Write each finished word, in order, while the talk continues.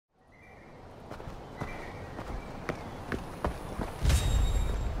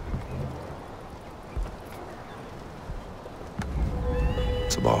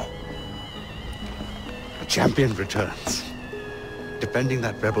Sabal. A champion returns. Defending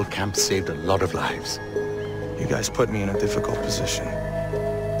that rebel camp saved a lot of lives. You guys put me in a difficult position.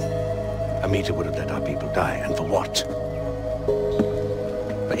 Amita would have let our people die, and for what?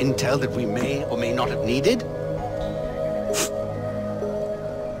 For intel that we may or may not have needed?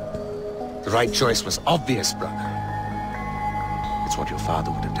 The right choice was obvious, brother. It's what your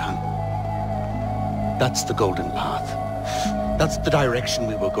father would have done. That's the golden path. That's the direction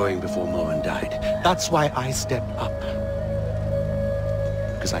we were going before Mohan died. That's why I stepped up.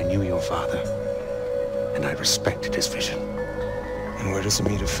 Because I knew your father, and I respected his vision. And where does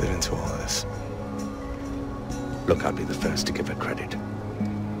Amita fit into all this? Look, I'll be the first to give her credit.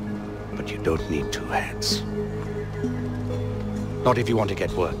 But you don't need two heads. Not if you want to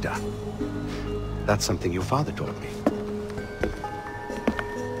get work done. That's something your father taught me.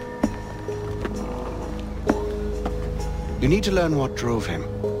 You need to learn what drove him,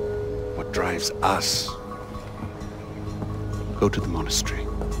 what drives us. Go to the monastery.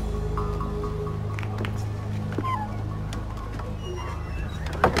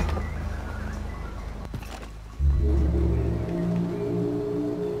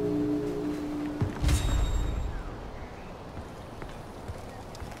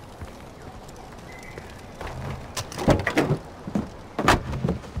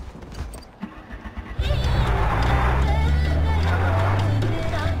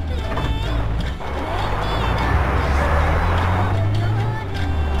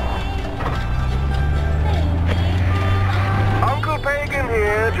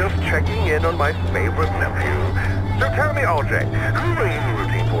 Checking in on my favorite nephew. So tell me, RJ, who are you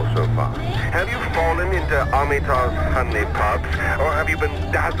rooting for so far? Have you fallen into Amita's honey pups, or have you been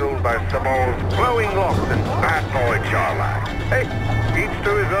dazzled by Sabal's flowing locks and bad boy Charlie? Hey, each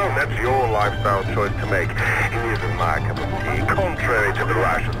to his own. That's your lifestyle choice to make. He isn't my cup of tea, contrary to the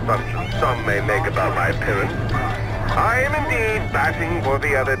rash assumptions some may make about my appearance. I am indeed batting for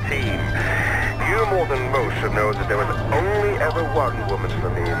the other team. You more than most should know that there was only ever one woman for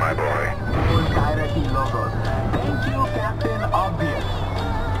me, my boy. Logos. Thank you, Captain Obvious.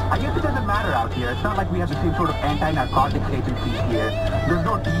 I guess it doesn't matter out here. It's not like we have the same sort of anti-narcotics agencies here. There's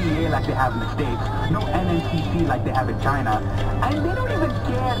no DEA like they have in the States, no NNCC like they have in China, and they don't even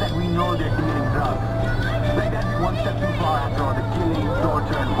care that we know they're dealing drugs. Like that'd be one step too far after all the killing,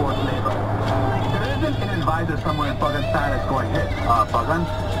 torture, and forced labor. There isn't an advisor somewhere in Pagan's palace going, hey, Pagan,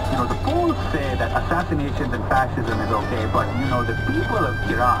 you know, the fools say that assassinations and fascism is okay, but, you know, the people of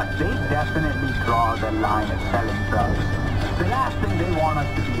Iraq, they definitely draw the line at selling drugs. The last thing they want us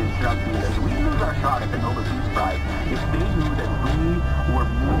to be is drug dealers. We lose our shot at the Nobel Peace Prize if they knew that we were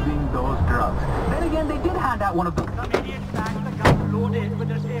moving those drugs. Then again, they did hand out one of those... Some idiots back the gun loaded with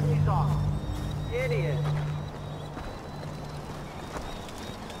their safeties off. Idiot.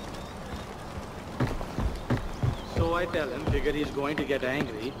 So I tell him, figure he's going to get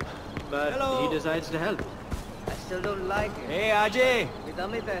angry, but he decides to help. I still don't like it. Hey, Ajay!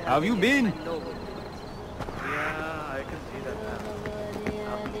 How have you been? Yeah, I can see that now.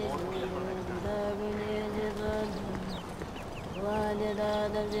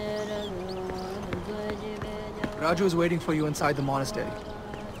 Raju is waiting for you inside the monastery.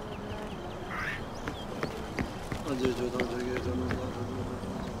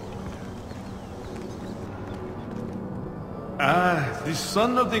 Ah, the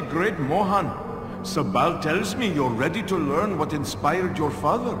son of the great Mohan. Sabal tells me you're ready to learn what inspired your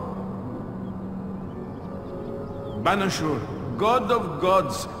father. Banashur, God of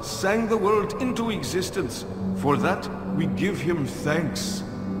gods, sang the world into existence. For that, we give him thanks.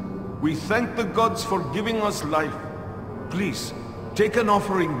 We thank the gods for giving us life. Please, take an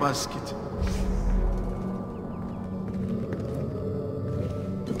offering basket.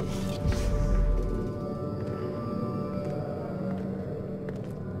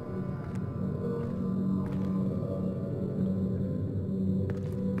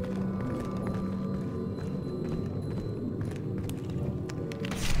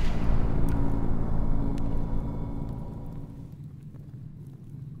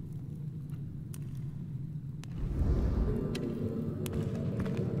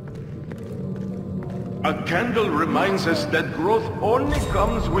 A candle reminds us that growth only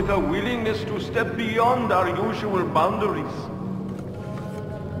comes with a willingness to step beyond our usual boundaries.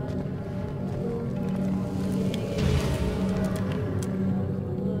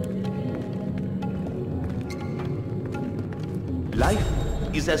 Life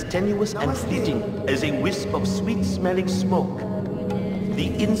is as tenuous and fleeting as a wisp of sweet-smelling smoke.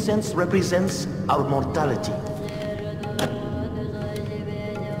 The incense represents our mortality.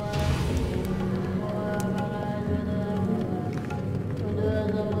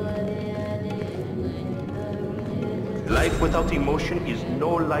 without emotion is no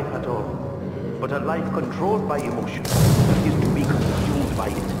life at all. But a life controlled by emotion is to be consumed by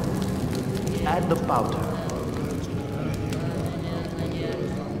it. Add the powder.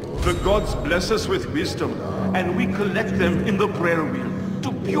 The gods bless us with wisdom, and we collect them in the prayer wheel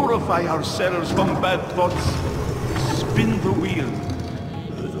to purify ourselves from bad thoughts. Spin the wheel.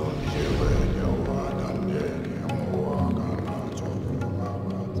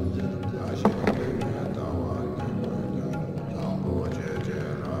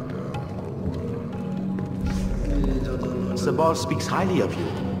 Sabal speaks highly of you.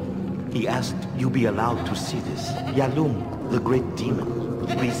 He asked you be allowed to see this. Yalum, the great demon,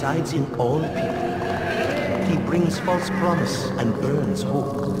 resides in all people. He brings false promise and burns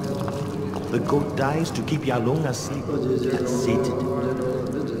hope. The goat dies to keep Yalung asleep and sated.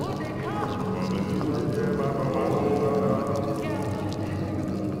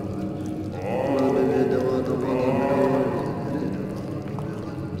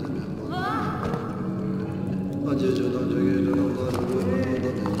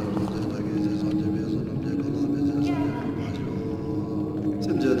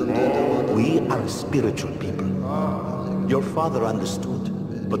 We are spiritual people. Your father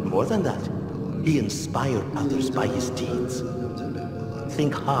understood, but more than that, he inspired others by his deeds.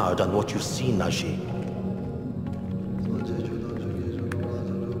 Think hard on what you see, Najee.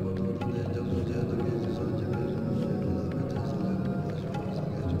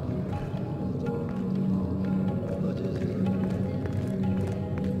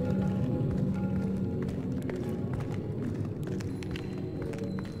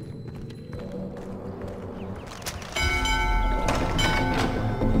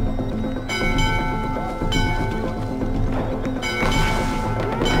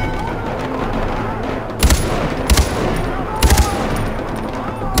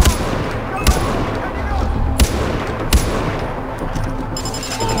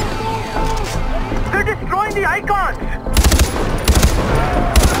 The icons!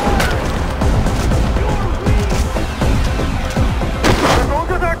 The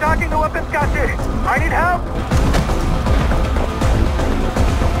soldiers are attacking the weapons cache. I need help!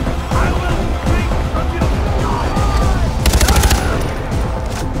 I will drink from you!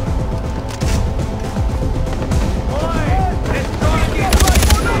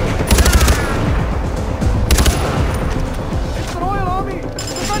 It's the Royal Army!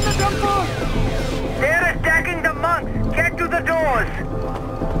 Defend the temple! They're attacking the monks! Get to the doors!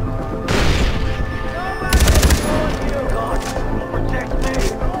 God, protect me!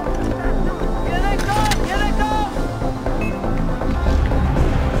 Here they come! Here they come!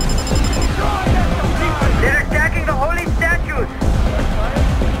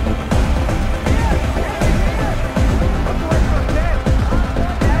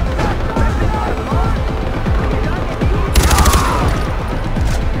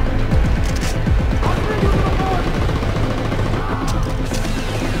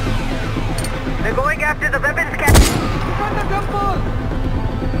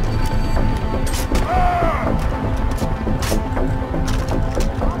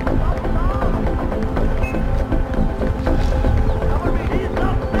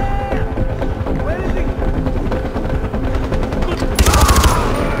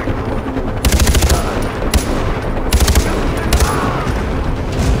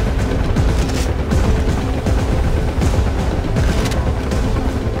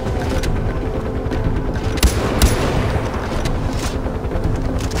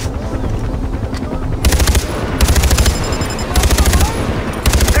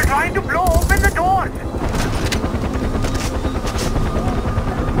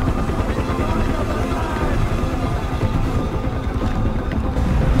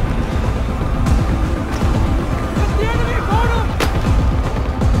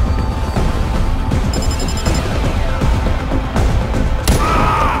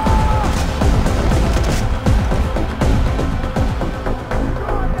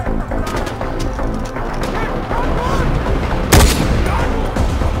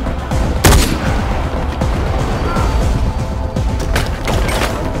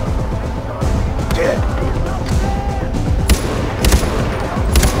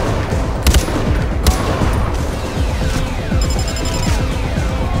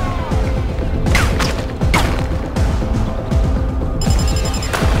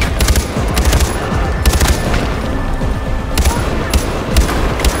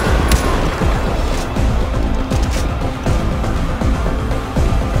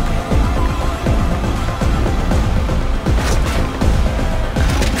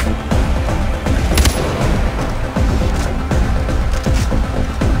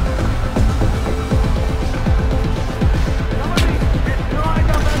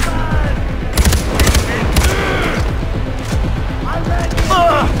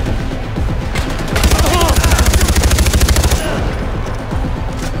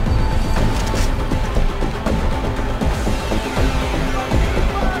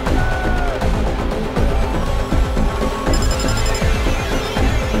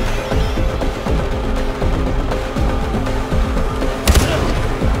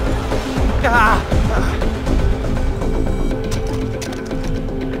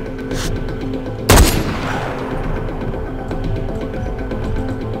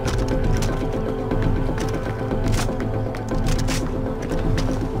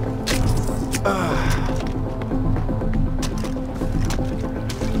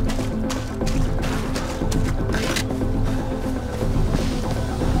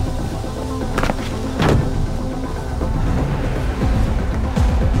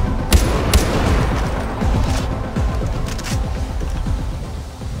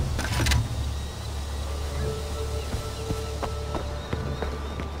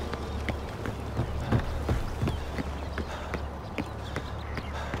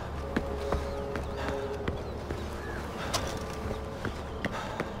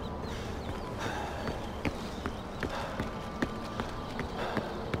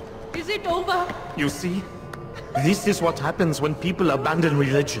 it over? You see? This is what happens when people abandon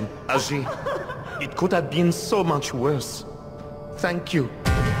religion, Ajay. It could have been so much worse. Thank you.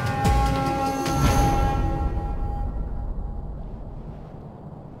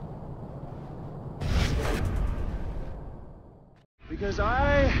 Because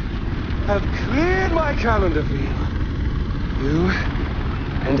I have cleared my calendar for you. You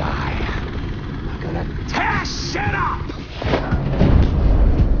and I are gonna tear shit up!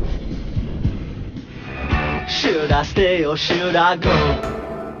 Should I stay or should I go?